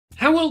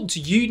How well do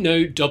you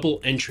know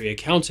double entry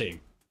accounting?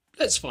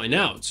 Let's find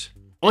out.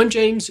 I'm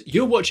James,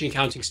 you're watching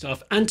Accounting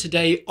Stuff, and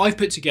today I've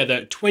put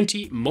together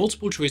 20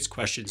 multiple choice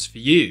questions for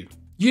you.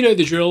 You know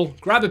the drill,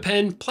 grab a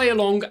pen, play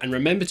along, and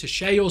remember to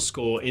share your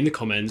score in the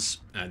comments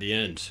at the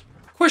end.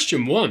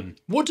 Question 1.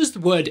 What does the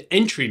word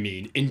entry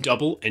mean in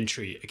double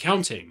entry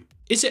accounting?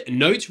 Is it a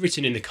note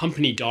written in the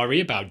company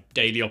diary about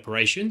daily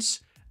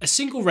operations, a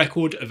single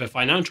record of a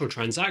financial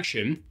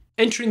transaction,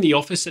 entering the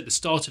office at the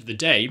start of the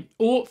day,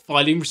 or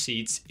filing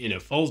receipts in a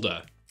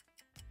folder?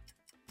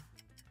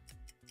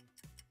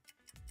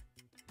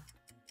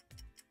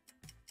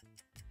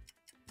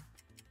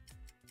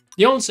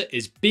 The answer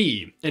is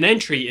B. An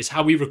entry is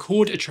how we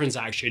record a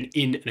transaction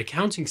in an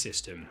accounting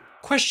system.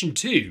 Question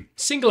 2.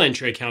 Single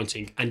entry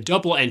accounting and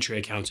double entry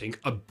accounting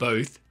are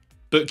both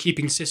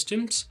bookkeeping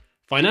systems,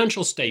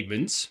 financial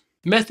statements,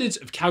 methods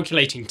of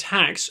calculating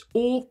tax,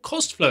 or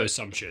cost flow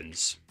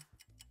assumptions.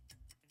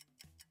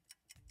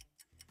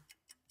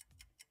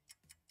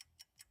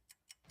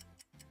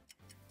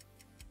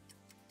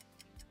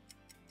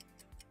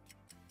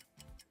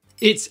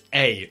 It's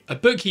A. A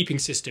bookkeeping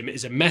system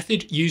is a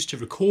method used to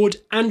record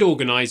and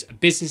organise a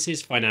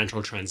business's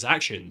financial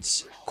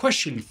transactions.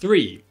 Question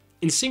 3.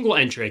 In single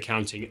entry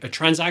accounting, a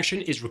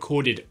transaction is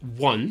recorded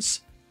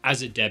once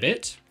as a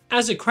debit,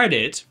 as a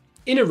credit,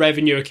 in a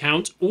revenue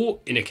account, or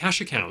in a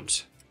cash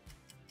account.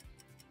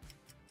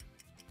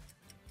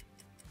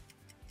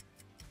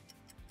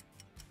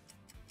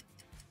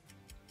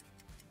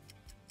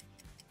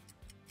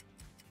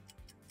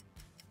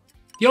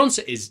 The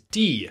answer is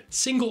D.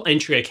 Single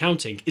entry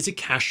accounting is a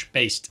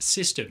cash-based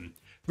system.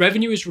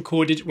 Revenue is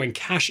recorded when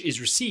cash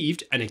is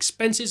received and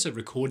expenses are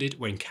recorded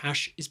when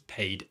cash is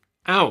paid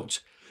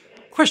out.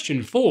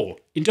 Question 4.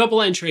 In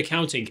double entry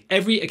accounting,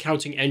 every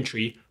accounting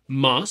entry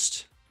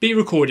must be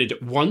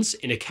recorded once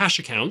in a cash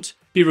account,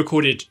 be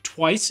recorded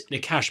twice in a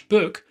cash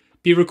book,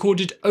 be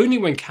recorded only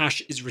when cash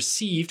is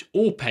received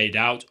or paid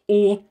out,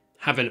 or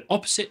have an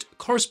opposite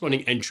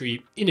corresponding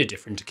entry in a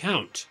different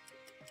account.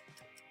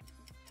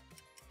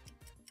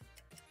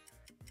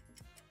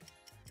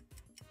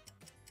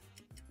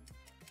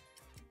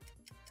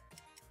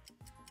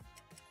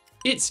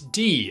 It's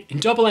D. In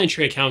double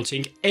entry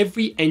accounting,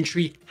 every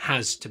entry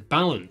has to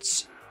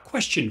balance.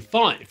 Question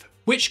 5.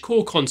 Which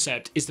core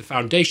concept is the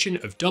foundation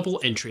of double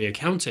entry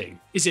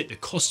accounting? Is it the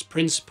cost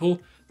principle,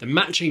 the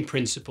matching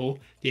principle,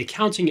 the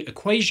accounting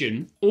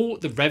equation, or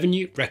the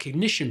revenue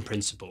recognition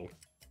principle?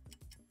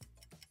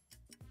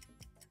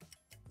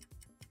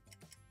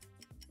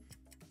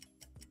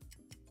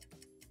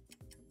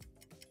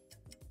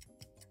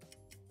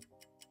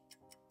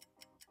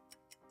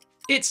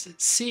 It's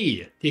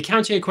C. The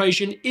accounting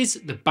equation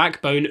is the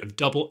backbone of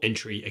double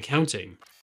entry accounting.